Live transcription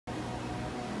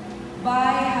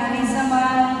Bai Reza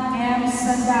M.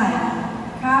 Sanday,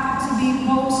 cap to be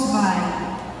posed by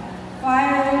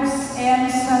Pilgrims M.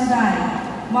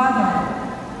 Sanday, mother.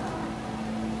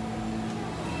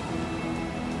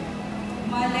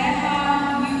 Maleha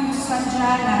U.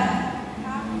 Sanjana,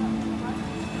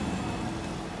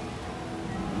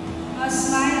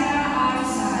 Asmaira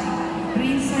Aisai,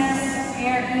 Princess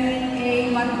Erin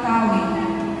A.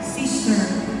 Mantawi, sister.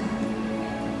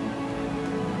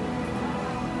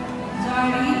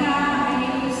 Zarina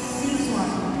A. Siswa,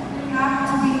 cap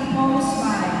to be posed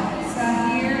by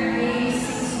Zahir A.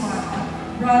 Siswa,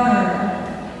 brother.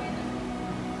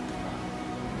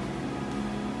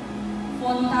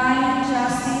 Fontaine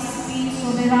Justice P.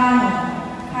 Soberano,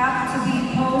 cap to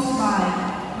be posed by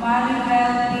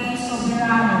Maribel P.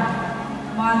 Soberano,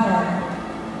 mother.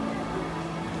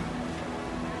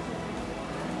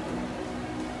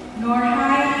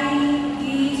 Norhaini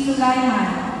E. Sulaiman,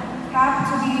 cap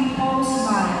to be posed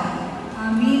by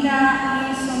Amina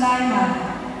E. Sulaiman,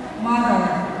 mother.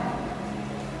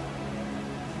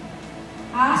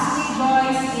 Ashley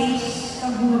Joyce H.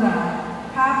 Tagura,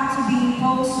 cap to be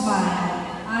posed by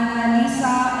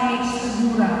Annalisa H.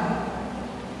 Tagura,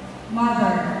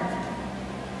 mother.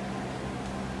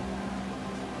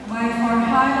 By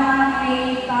Farhana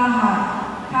A. Taha,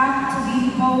 cap to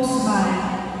be posed by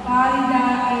Farida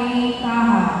A.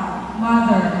 Taha,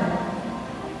 mother.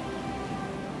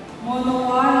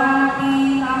 Molowana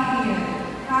P. Tahir,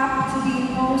 cap to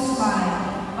be posed by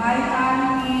Baitan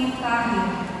P. Tahir,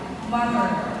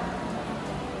 mother.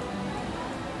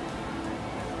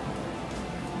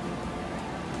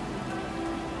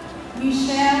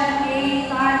 Michelle A.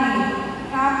 Tali,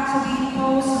 cap to be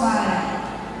posed by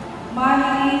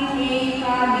Marilyn A.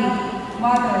 Tali,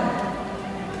 mother.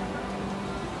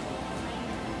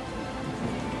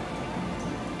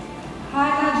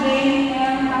 Hannah Jane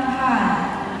M. Tanghan,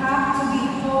 cap to be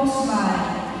posed by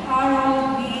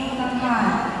Harold B. Tanghan,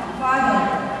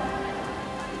 father.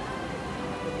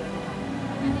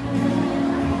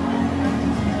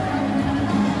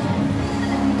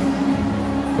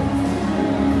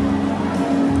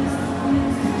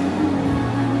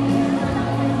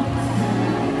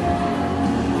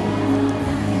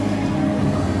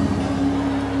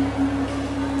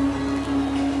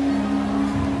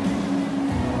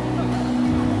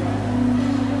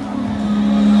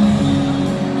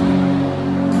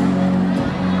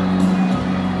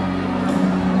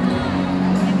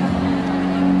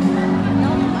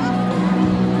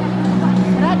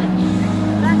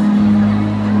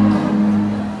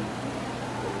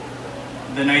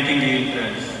 The Nightingale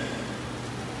Pledge.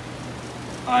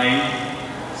 I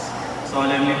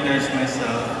solemnly pledge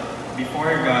myself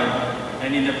before God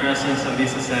and in the presence of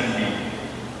this assembly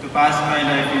to pass my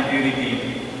life in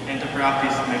purity and to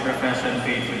practice my profession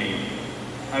faithfully.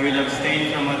 I will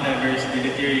abstain from whatever is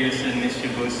deleterious and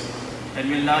mischievous and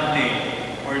will not take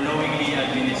or knowingly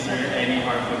administer any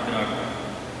harmful drug.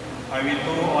 I will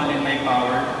do all in my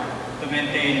power to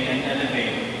maintain and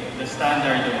elevate the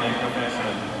standard of my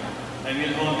profession. I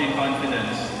will hold in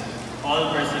confidence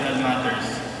all personal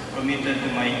matters committed to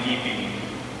my keeping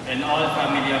and all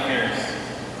family affairs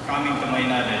coming to my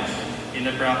knowledge in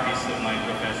the practice of my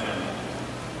profession.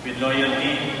 With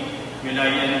loyalty, will I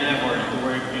endeavor to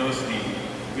work closely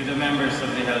with the members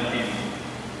of the health team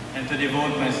and to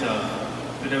devote myself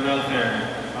to the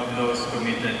welfare of those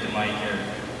committed to my care.